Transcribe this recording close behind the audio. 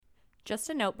Just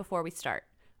a note before we start.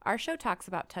 Our show talks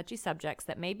about touchy subjects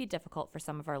that may be difficult for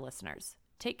some of our listeners.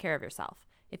 Take care of yourself.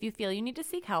 If you feel you need to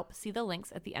seek help, see the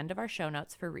links at the end of our show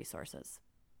notes for resources.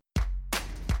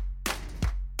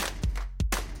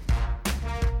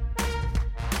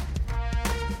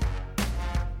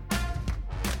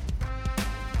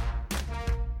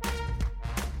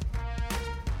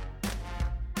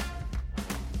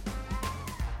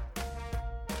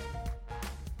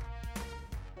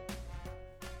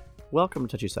 Welcome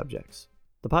to Touchy Subjects,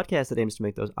 the podcast that aims to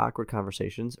make those awkward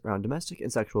conversations around domestic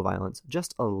and sexual violence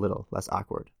just a little less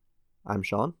awkward. I'm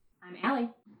Sean. I'm Allie.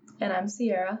 And I'm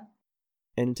Sierra.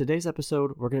 And in today's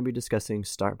episode, we're going to be discussing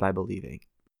Start by Believing.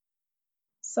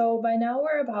 So by now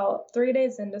we're about 3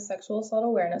 days into Sexual Assault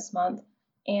Awareness Month,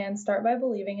 and Start by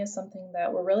Believing is something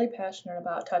that we're really passionate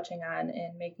about touching on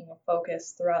and making a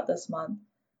focus throughout this month.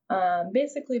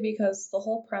 Basically because the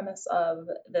whole premise of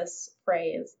this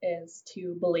phrase is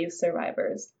to believe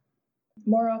survivors.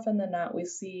 More often than not, we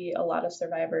see a lot of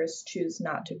survivors choose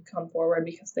not to come forward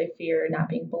because they fear not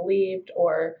being believed,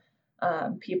 or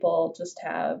people just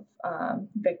have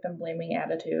victim blaming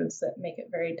attitudes that make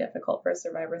it very difficult for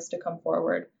survivors to come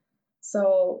forward.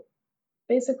 So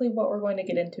basically what we're going to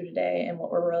get into today and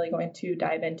what we're really going to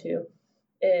dive into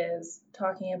is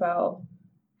talking about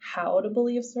how to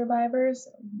believe survivors,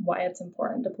 why it's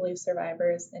important to believe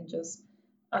survivors, and just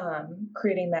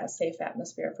creating that safe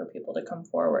atmosphere for people to come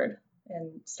forward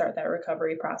and start that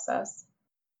recovery process.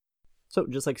 So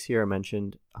just like Sierra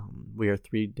mentioned, we are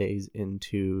 3 days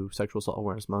into Sexual Assault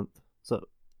Awareness Month. So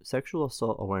Sexual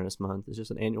Assault Awareness Month is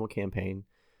just an annual campaign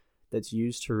that's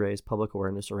used to raise public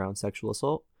awareness around sexual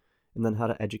assault, and then how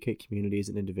to educate communities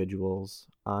and individuals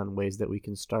on ways that we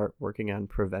can start working on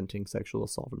preventing sexual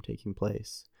assault from taking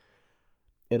place.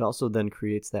 It also then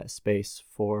creates that space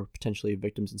for potentially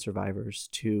victims and survivors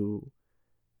to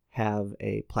have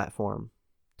a platform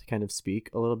to kind of speak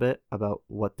a little bit about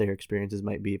what their experiences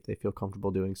might be if they feel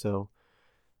comfortable doing so,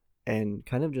 and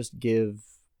kind of just give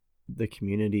the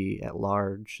community at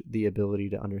large the ability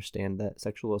to understand that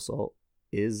sexual assault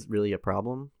is really a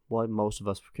problem. While most of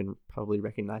us can probably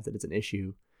recognize that it's an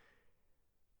issue,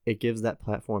 it gives that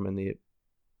platform and the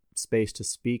space to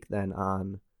speak then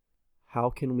on how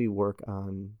can we work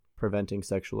on preventing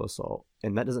sexual assault.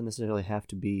 And that doesn't necessarily have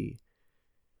to be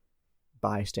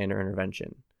bystander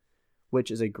intervention, which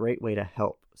is a great way to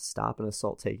help stop an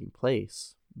assault taking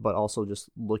place, but also just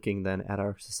looking then at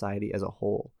our society as a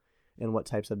whole and what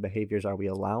types of behaviors are we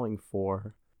allowing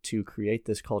for to create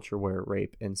this culture where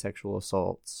rape and sexual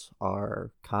assaults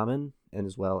are common and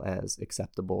as well as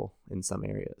acceptable in some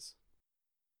areas.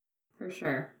 For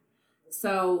sure.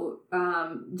 So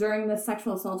during the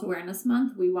Sexual Assault Awareness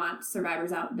Month, we want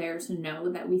survivors out there to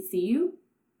know that we see you,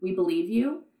 we believe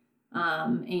you,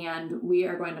 and we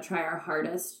are going to try our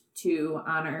hardest to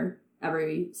honor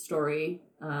every story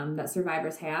that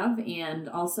survivors have, and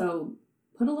also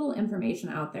put a little information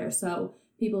out there so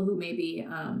people who maybe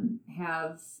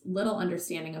have little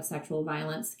understanding of sexual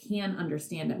violence can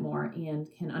understand it more and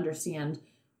can understand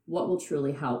what will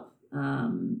truly help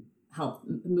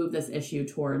move this issue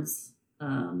towards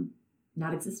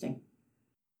not existing.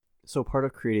 So part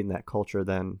of creating that culture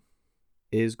then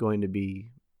is going to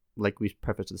be, like we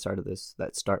prefaced at the start of this,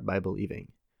 that start by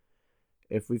believing.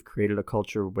 If we've created a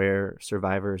culture where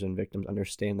survivors and victims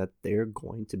understand that they're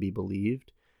going to be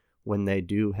believed when they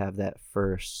do have that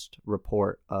first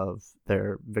report of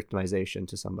their victimization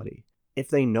to somebody, if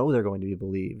they know they're going to be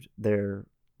believed, they're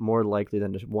more likely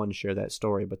than to, one, share that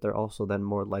story, but they're also then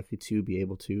more likely to be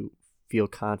able to feel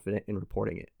confident in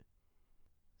reporting it.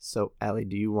 So, Allie,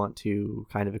 do you want to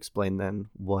kind of explain then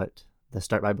what the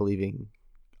Start by Believing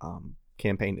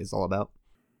campaign is all about?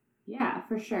 Yeah,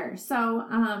 for sure. So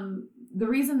the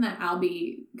reason that I'll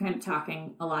be kind of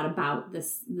talking a lot about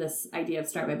this idea of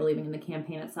Start by Believing in the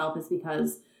campaign itself is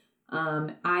because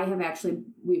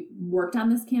we worked on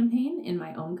this campaign in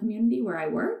my own community where I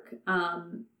work.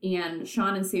 And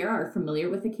Sean and Sierra are familiar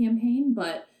with the campaign,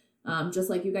 but just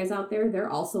like you guys out there, they're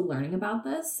also learning about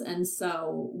this. And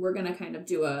so we're going to kind of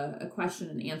do a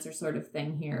question and answer sort of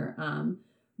thing here.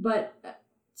 But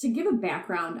to give a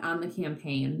background on the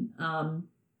campaign,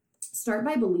 Start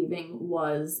by Believing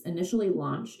was initially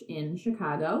launched in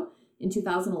Chicago in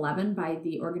 2011 by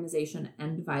the organization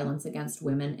End Violence Against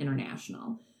Women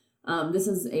International. This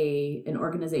is an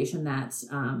organization that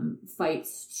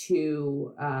fights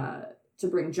to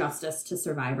bring justice to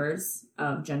survivors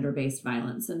of gender-based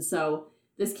violence. And so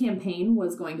this campaign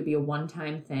was going to be a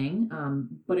one-time thing,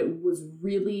 but it was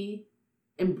really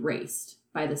embraced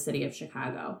by the city of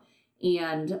Chicago.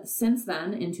 And since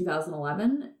then, in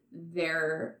 2011,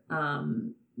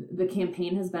 the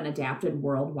campaign has been adapted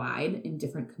worldwide in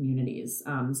different communities.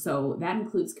 So that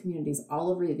includes communities all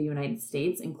over the United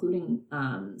States, including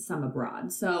some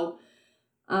abroad. So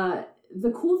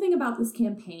the cool thing about this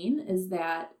campaign is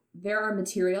that there are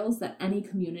materials that any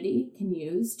community can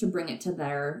use to bring it to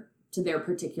their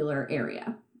particular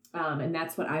area. And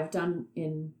that's what I've done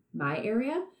in my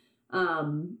area.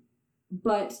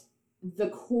 But the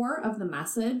core of the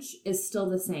message is still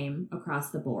the same across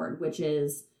the board, which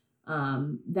is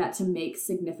that to make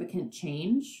significant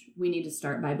change, we need to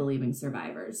start by believing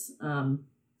survivors.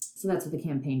 So that's what the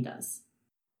campaign does.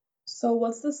 So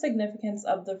what's the significance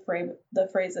of the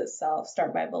phrase itself,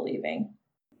 start by believing?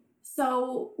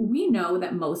 So we know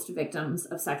that most victims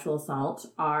of sexual assault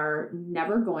are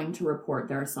never going to report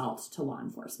their assault to law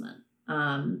enforcement.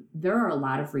 There are a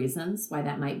lot of reasons why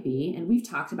that might be, and we've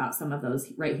talked about some of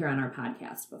those right here on our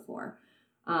podcast before.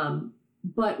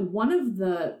 But one of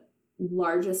the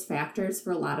largest factors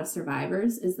for a lot of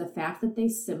survivors is the fact that they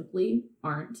simply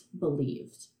aren't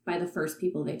believed by the first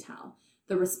people they tell.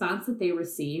 The response that they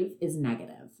receive is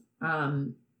negative.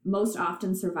 Most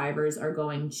often survivors are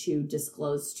going to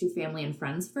disclose to family and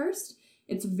friends first.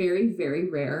 It's very, very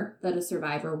rare that a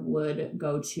survivor would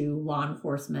go to law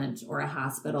enforcement or a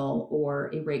hospital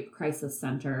or a rape crisis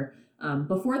center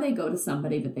before they go to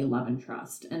somebody that they love and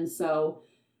trust. And so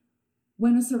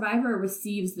when a survivor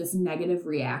receives this negative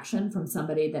reaction from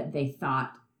somebody that they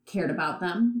thought cared about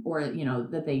them or,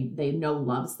 that they know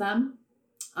loves them,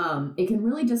 it can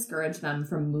really discourage them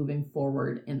from moving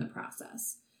forward in the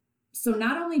process. So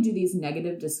not only do these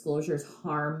negative disclosures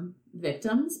harm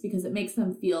victims because it makes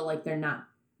them feel like they're not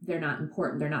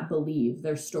important, they're not believed,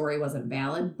 their story wasn't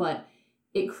valid, but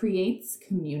it creates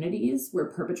communities where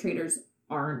perpetrators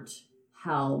aren't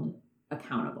held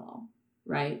accountable,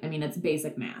 right? I mean, it's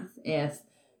basic math. If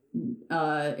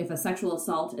a sexual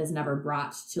assault is never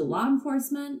brought to law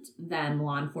enforcement, then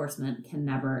law enforcement can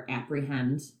never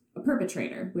apprehend a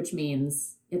perpetrator, which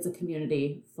means it's a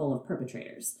community full of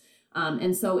perpetrators.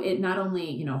 And so it not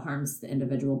only, harms the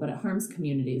individual, but it harms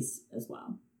communities as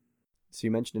well. So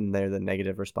you mentioned in there the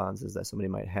negative responses that somebody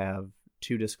might have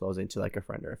to disclosing to like a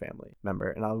friend or a family member.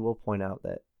 And I will point out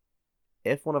that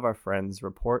if one of our friends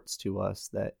reports to us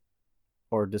that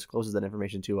or discloses that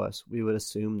information to us, we would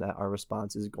assume that our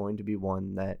response is going to be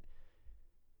one that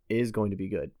is going to be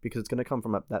good because it's going to come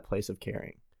from that place of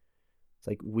caring. It's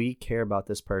like we care about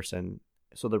this person.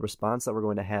 So the response that we're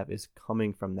going to have is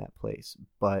coming from that place.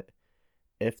 But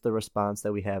if the response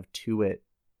that we have to it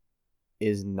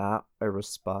is not a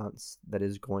response that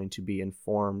is going to be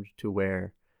informed to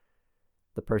where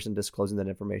the person disclosing that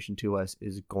information to us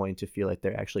is going to feel like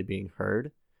they're actually being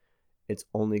heard, it's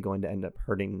only going to end up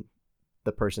hurting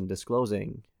the person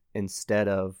disclosing instead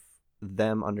of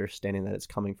them understanding that it's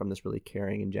coming from this really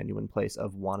caring and genuine place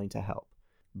of wanting to help.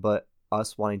 But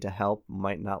us wanting to help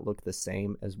might not look the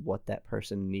same as what that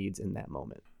person needs in that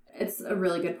moment. It's a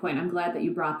really good point. I'm glad that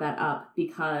you brought that up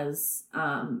because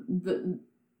the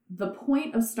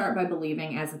point of Start by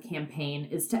Believing as a campaign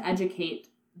is to educate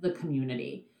the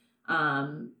community.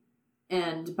 And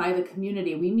by the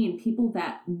community, we mean people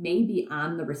that may be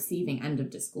on the receiving end of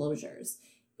disclosures.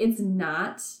 It's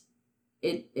not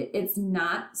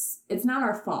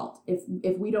our fault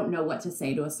if we don't know what to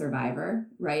say to a survivor,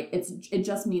 right? It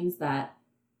just means that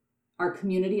our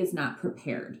community is not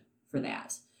prepared for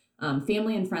that.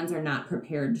 Family and friends are not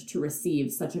prepared to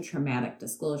receive such a traumatic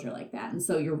disclosure like that. And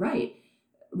so you're right.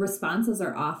 Responses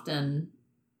are often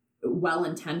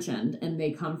well-intentioned and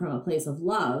they come from a place of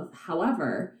love.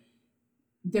 However,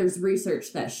 there's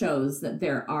research that shows that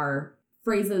there are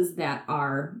phrases that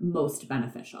are most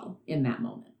beneficial in that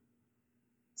moment.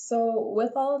 So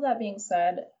with all of that being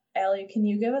said, Allie, can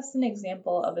you give us an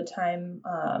example of a time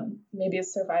maybe a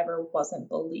survivor wasn't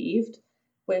believed,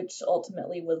 which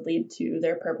ultimately would lead to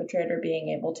their perpetrator being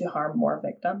able to harm more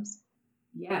victims?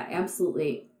 Yeah,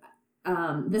 absolutely.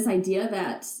 This idea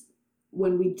that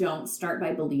when we don't start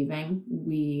by believing,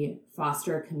 we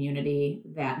foster a community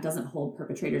that doesn't hold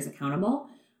perpetrators accountable.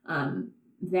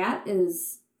 That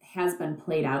has been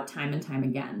played out time and time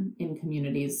again in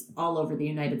communities all over the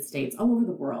United States, all over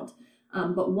the world.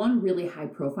 But one really high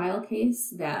profile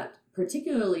case that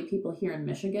particularly people here in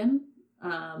Michigan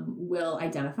will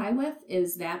identify with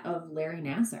is that of Larry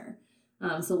Nassar.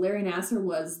 So Larry Nassar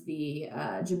was the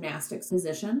gymnastics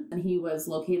physician, and he was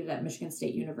located at Michigan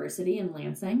State University in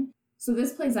Lansing. So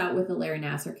this plays out with the Larry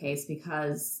Nassar case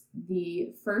because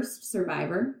the first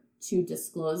survivor to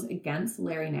disclose against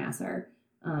Larry Nassar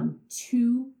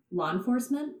to law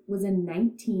enforcement was in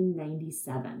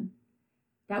 1997.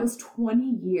 That was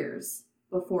 20 years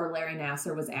before Larry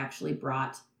Nassar was actually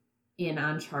brought in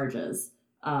on charges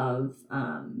of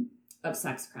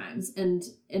sex crimes.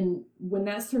 And when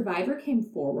that survivor came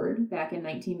forward back in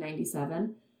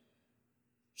 1997,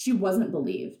 she wasn't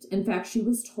believed. In fact, she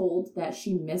was told that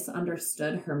she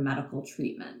misunderstood her medical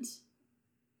treatment,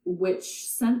 which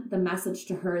sent the message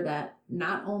to her that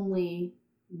not only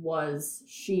was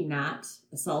she not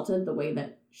assaulted the way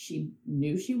that she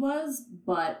knew she was,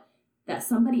 but that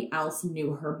somebody else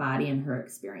knew her body and her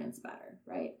experience better,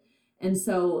 right? And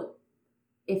so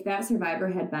if that survivor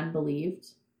had been believed,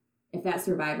 if that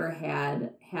survivor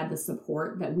had the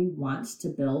support that we want to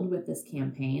build with this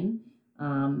campaign,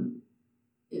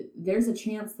 there's a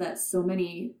chance that so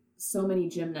many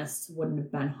gymnasts wouldn't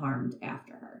have been harmed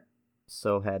after her.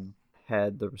 So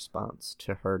had the response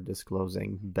to her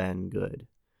disclosing been good,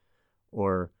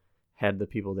 or had the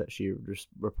people that she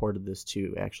reported this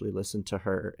to actually listened to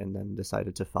her and then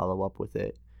decided to follow up with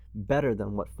it better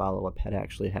than what follow-up had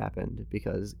actually happened?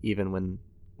 Because even when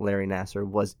Larry Nassar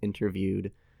was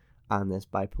interviewed on this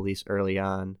by police early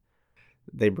on,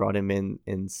 they brought him in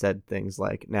and said things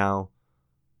like, now,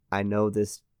 I know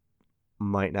this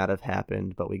might not have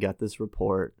happened, but we got this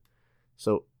report.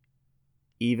 So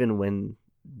even when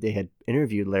they had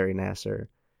interviewed Larry Nassar,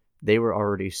 they were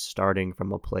already starting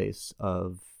from a place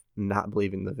of not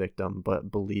believing the victim,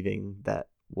 but believing that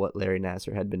what Larry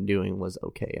Nassar had been doing was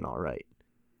okay and all right.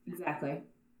 Exactly.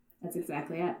 That's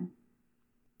exactly it.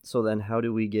 So then how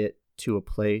do we get to a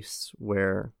place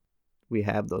where we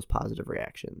have those positive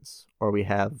reactions, or we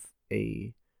have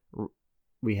a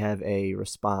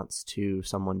response to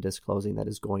someone disclosing that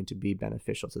is going to be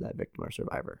beneficial to that victim or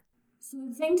survivor? So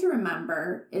the thing to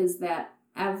remember is that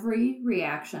every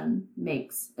reaction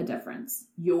makes a difference.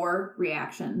 Your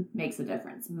reaction makes a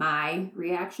difference. My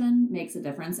reaction makes a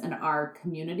difference. And our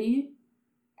community,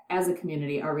 as a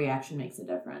community, our reaction makes a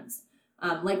difference.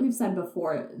 Like we've said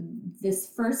before,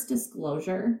 this first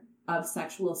disclosure of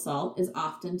sexual assault is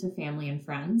often to family and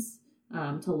friends,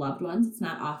 to loved ones. It's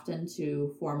not often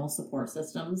to formal support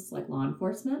systems like law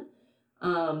enforcement.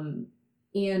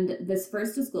 And this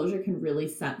first disclosure can really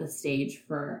set the stage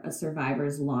for a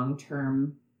survivor's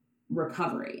long-term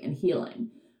recovery and healing.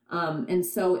 And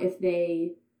so if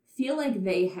they feel like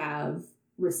they have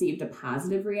received a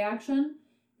positive reaction,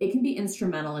 it can be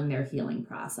instrumental in their healing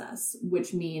process,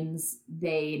 which means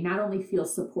they not only feel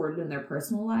supported in their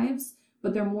personal lives,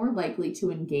 but they're more likely to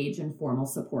engage in formal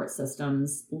support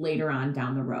systems later on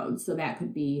down the road. So that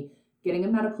could be getting a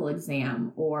medical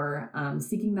exam, or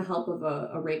seeking the help of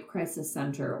a rape crisis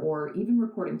center, or even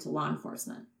reporting to law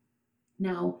enforcement.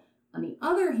 Now, on the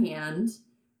other hand,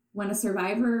 when a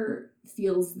survivor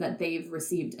feels that they've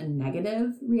received a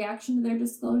negative reaction to their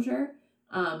disclosure,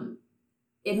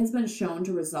 it has been shown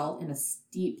to result in a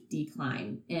steep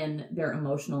decline in their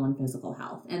emotional and physical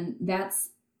health. And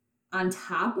that's on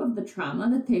top of the trauma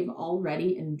that they've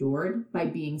already endured by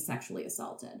being sexually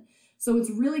assaulted. So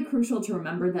it's really crucial to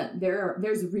remember that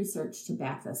there's research to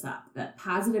back this up, that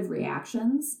positive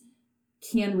reactions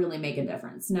can really make a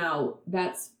difference. Now,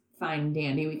 that's fine and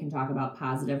dandy. We can talk about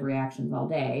positive reactions all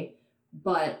day,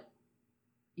 but,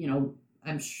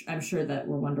 I'm sure that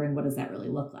we're wondering, what does that really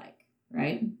look like,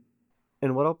 right?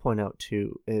 And what I'll point out,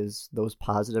 too, is those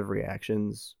positive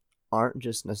reactions aren't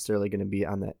just necessarily going to be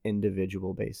on that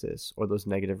individual basis, or those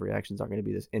negative reactions aren't going to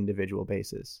be this individual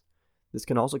basis. This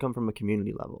can also come from a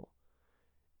community level.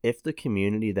 If the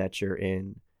community that you're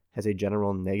in has a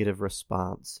general negative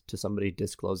response to somebody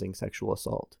disclosing sexual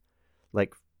assault,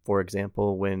 like, for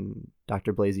example, when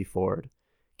Dr. Blasey Ford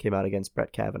came out against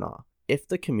Brett Kavanaugh, if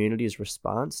the community's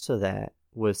response to that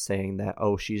was saying that,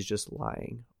 oh, she's just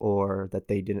lying, or that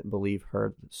they didn't believe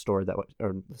her story,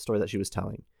 or the story that she was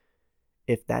telling,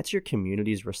 if that's your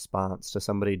community's response to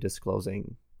somebody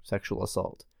disclosing sexual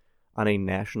assault on a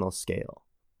national scale,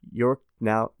 your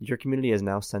community has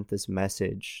now sent this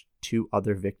message to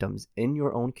other victims in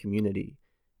your own community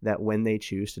that when they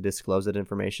choose to disclose that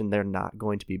information, they're not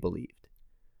going to be believed.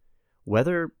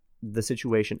 Whether the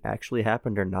situation actually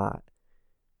happened or not,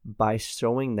 by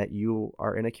showing that you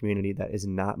are in a community that is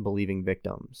not believing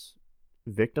victims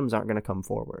aren't going to come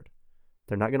forward.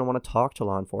 They're not going to want to talk to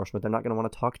law enforcement. They're not going to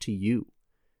want to talk to you,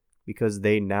 because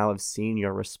they now have seen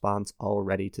your response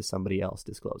already to somebody else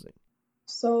disclosing.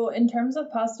 So in terms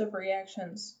of positive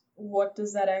reactions, what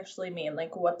does that actually mean?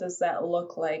 Like, what does that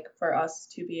look like for us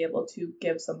to be able to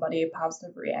give somebody a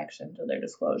positive reaction to their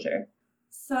disclosure?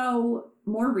 So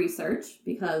more research,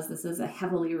 because this is a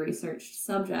heavily researched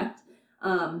subject.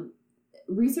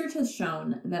 Research has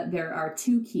shown that there are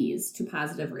two keys to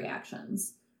positive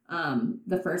reactions.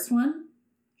 The first one,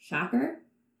 shocker,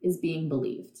 is being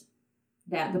believed.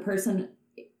 That the person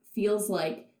feels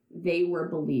like they were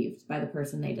believed by the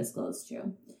person they disclosed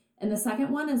to. And the second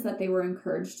one is that they were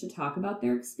encouraged to talk about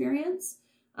their experience.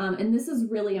 And this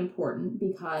is really important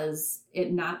because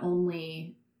it not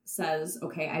only says,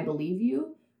 okay, I believe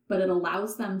you, but it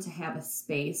allows them to have a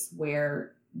space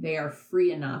where they are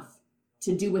free enough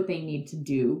to do what they need to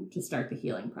do to start the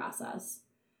healing process.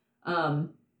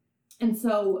 And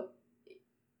so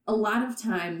a lot of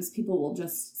times people will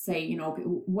just say, you know, okay,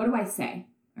 what do I say?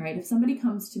 All right. If somebody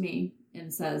comes to me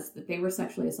and says that they were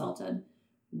sexually assaulted,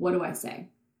 what do I say?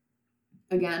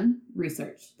 Again,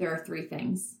 research. There are 3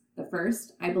 things. The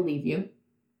first, I believe you.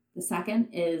 The second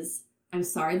is, I'm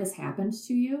sorry this happened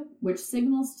to you, which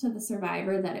signals to the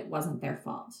survivor that it wasn't their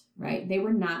fault, right? They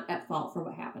were not at fault for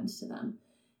what happened to them.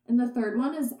 And the third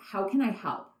one is, how can I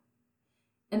help?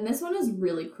 And this one is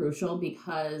really crucial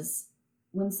because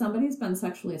when somebody's been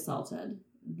sexually assaulted,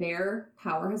 their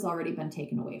power has already been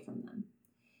taken away from them.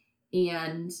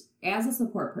 And as a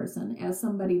support person, as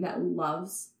somebody that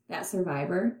loves that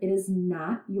survivor, it is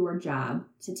not your job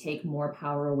to take more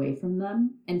power away from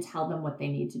them and tell them what they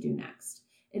need to do next.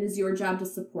 It is your job to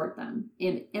support them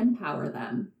and empower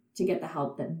them to get the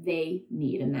help that they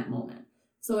need in that moment.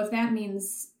 So if that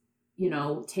means, you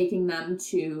know, taking them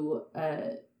to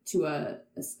a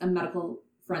medical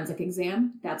forensic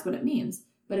exam, that's what it means.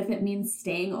 But if it means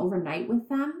staying overnight with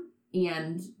them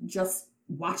and just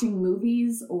watching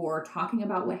movies or talking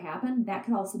about what happened, that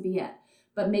could also be it.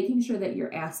 But making sure that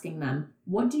you're asking them,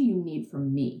 what do you need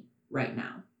from me right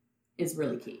now, is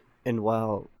really key. And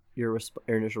while your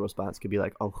initial response could be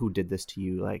like, oh, who did this to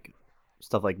you? Like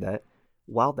stuff like that.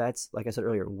 While that's, like I said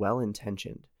earlier,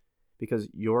 well-intentioned, because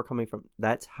you're coming from,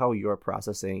 that's how you're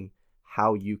processing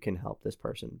how you can help this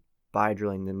person by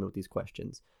drilling them with these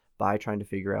questions, by trying to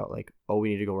figure out like, oh, we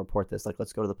need to go report this. Like,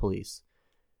 let's go to the police.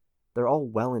 They're all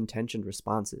well-intentioned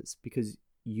responses because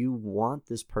you want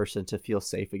this person to feel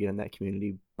safe again in that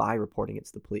community by reporting it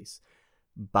to the police,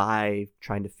 by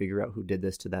trying to figure out who did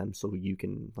this to them so you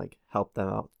can like help them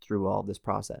out through all this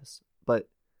process. But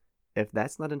if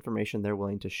that's not information they're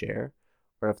willing to share,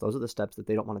 or if those are the steps that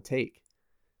they don't want to take,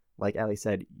 like Allie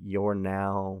said, you're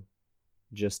now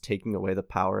just taking away the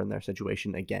power in their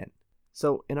situation again.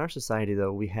 So in our society,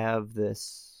 though, we have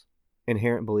this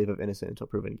inherent belief of innocent until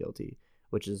proven guilty,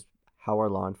 which is how our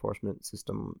law enforcement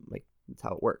system, like, that's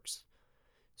how it works.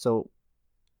 So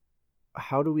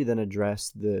how do we then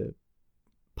address the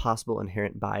possible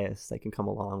inherent bias that can come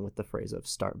along with the phrase of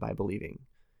start by believing?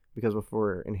 Because if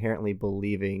we're inherently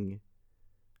believing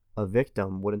a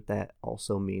victim, wouldn't that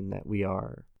also mean that we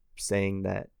are saying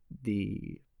that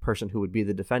the person who would be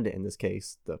the defendant in this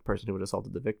case, the person who would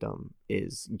assaulted the victim,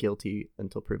 is guilty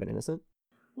until proven innocent?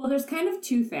 Well, there's kind of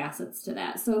 2 facets to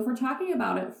that. So if we're talking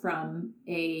about it from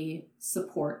a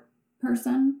support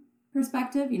person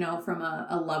perspective, you know, from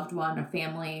a loved one, a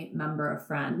family member, a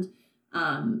friend,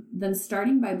 then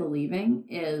starting by believing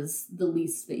is the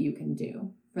least that you can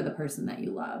do for the person that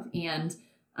you love. And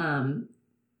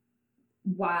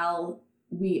while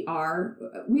we are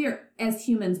as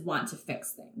humans want to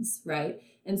fix things, right?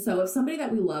 And so if somebody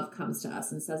that we love comes to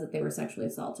us and says that they were sexually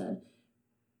assaulted,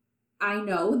 I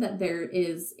know that there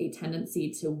is a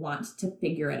tendency to want to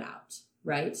figure it out,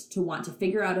 right? To want to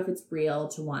figure out if it's real,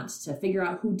 to want to figure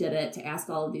out who did it, to ask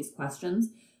all of these questions.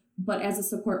 But as a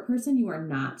support person, you are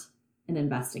not an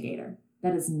investigator.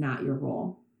 That is not your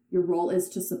role. Your role is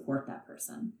to support that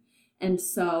person. And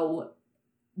so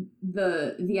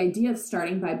the idea of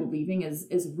starting by believing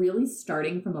is really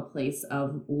starting from a place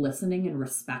of listening and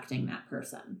respecting that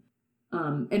person.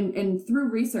 And through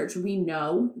research, we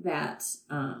know that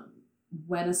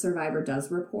when a survivor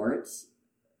does report,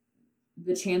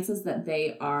 the chances that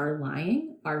they are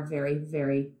lying are very,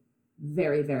 very,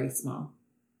 very, very small.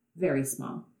 Very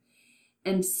small.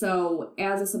 And so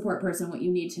as a support person, what you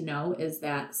need to know is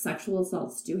that sexual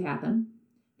assaults do happen.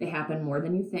 They happen more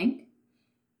than you think.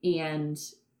 And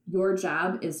your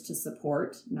job is to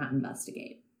support, not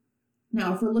investigate.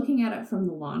 Now, if we're looking at it from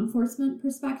the law enforcement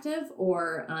perspective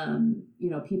or,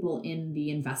 people in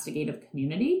the investigative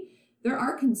community, there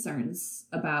are concerns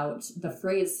about the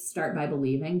phrase start by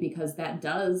believing, because that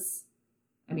does,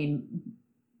 the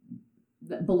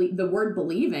word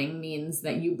believing means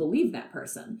that you believe that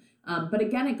person. But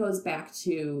again, it goes back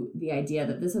to the idea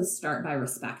that this is start by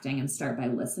respecting and start by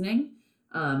listening,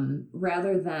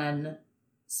 rather than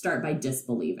start by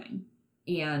disbelieving.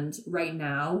 And right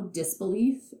now,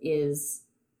 disbelief is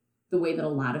the way that a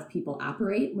lot of people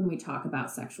operate when we talk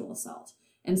about sexual assault.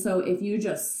 And so if you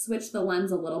just switch the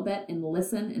lens a little bit and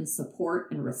listen and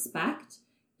support and respect,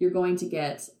 you're going to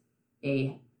get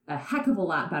a heck of a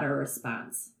lot better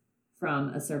response from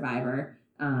a survivor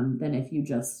than if you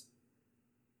just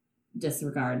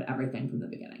disregard everything from the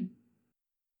beginning.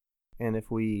 And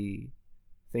if we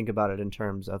think about it in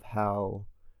terms of how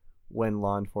when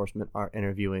law enforcement are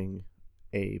interviewing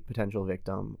a potential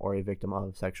victim or a victim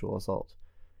of sexual assault,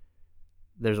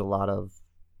 there's a lot of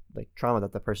trauma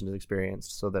that the person has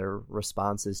experienced. So their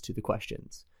responses to the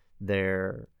questions,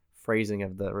 their phrasing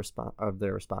of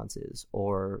their responses,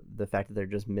 or the fact that they're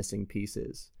just missing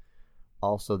pieces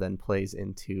also then plays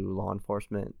into law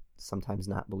enforcement sometimes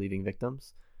not believing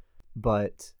victims.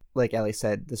 But like Ellie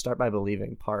said, the start by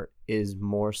believing part is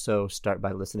more so start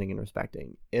by listening and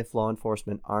respecting. If law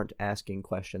enforcement aren't asking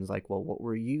questions like, well, what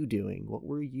were you doing? What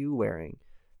were you wearing?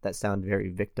 That sound very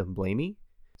victim blamey.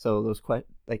 So those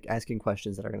asking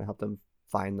questions that are going to help them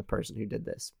find the person who did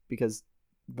this, because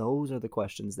those are the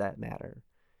questions that matter.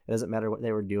 It doesn't matter what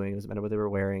they were doing. It doesn't matter what they were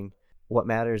wearing. What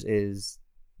matters is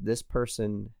this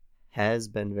person has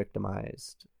been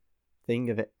victimized. Think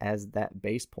of it as that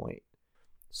base point.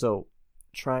 So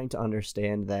trying to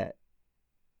understand that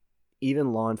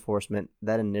even law enforcement,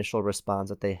 that initial response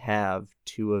that they have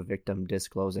to a victim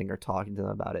disclosing or talking to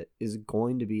them about it is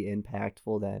going to be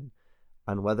impactful then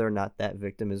on whether or not that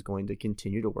victim is going to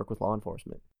continue to work with law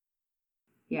enforcement.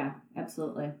 Yeah,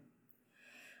 absolutely.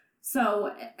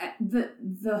 So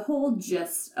the whole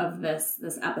gist of this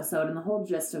episode and the whole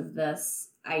gist of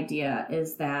this idea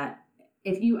is that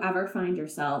if you ever find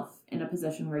yourself in a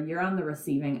position where you're on the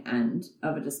receiving end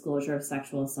of a disclosure of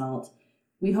sexual assault,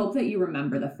 we hope that you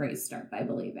remember the phrase "start by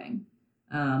believing,"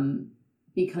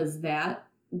 because that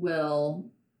will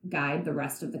guide the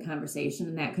rest of the conversation,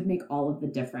 and that could make all of the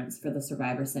difference for the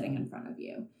survivor sitting in front of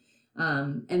you.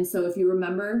 And so if you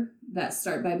remember that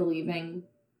start by believing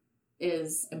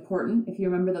is important, if you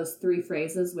remember those three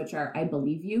phrases, which are "I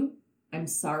believe you," "I'm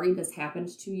sorry this happened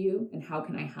to you," and "how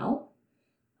can I help?"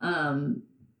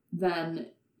 Then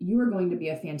you are going to be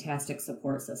a fantastic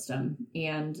support system.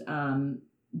 And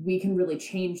we can really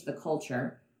change the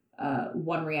culture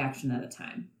one reaction at a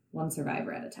time, one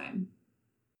survivor at a time.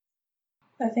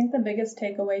 I think the biggest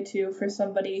takeaway, too, for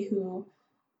somebody who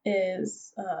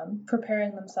is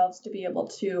preparing themselves to be able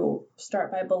to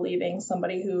start by believing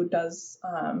somebody who does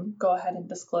go ahead and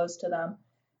disclose to them,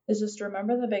 is just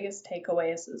remember the biggest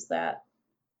takeaways is that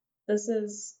this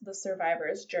is the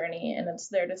survivor's journey and it's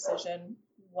their decision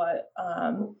what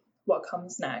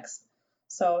comes next.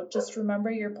 So just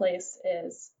remember your place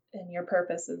is and your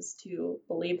purpose is to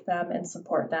believe them and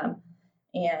support them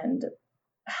and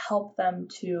help them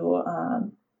to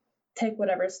take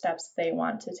whatever steps they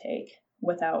want to take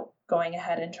without going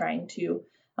ahead and trying to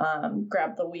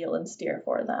grab the wheel and steer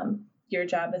for them. Your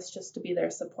job is just to be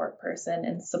their support person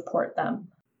and support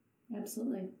them.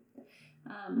 Absolutely.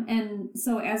 And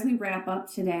so as we wrap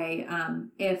up today,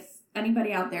 if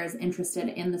anybody out there is interested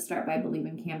in the Start by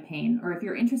Believing campaign, or if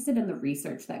you're interested in the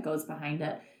research that goes behind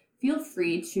it, feel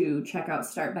free to check out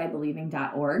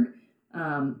startbybelieving.org.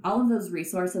 All of those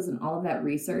resources and all of that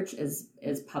research is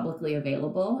publicly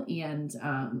available, and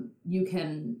you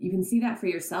can see that for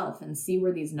yourself and see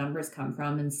where these numbers come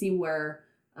from and see where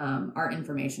our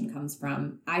information comes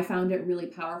from. I found it really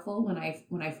powerful when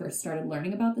I first started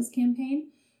learning about this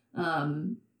campaign,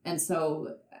 and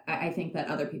so I think that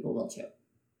other people will too.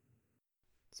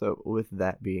 So with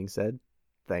that being said,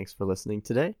 thanks for listening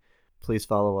today. Please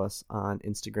follow us on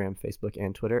Instagram, Facebook,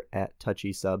 and Twitter at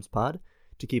TouchySubsPod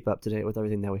to keep up to date with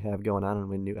everything that we have going on and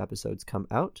when new episodes come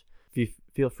out.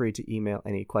 Feel free to email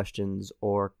any questions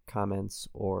or comments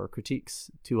or critiques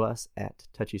to us at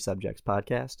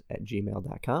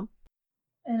touchysubjectspodcast@gmail.com.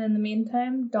 And in the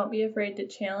meantime, don't be afraid to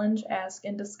challenge, ask,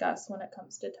 and discuss when it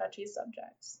comes to touchy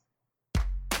subjects.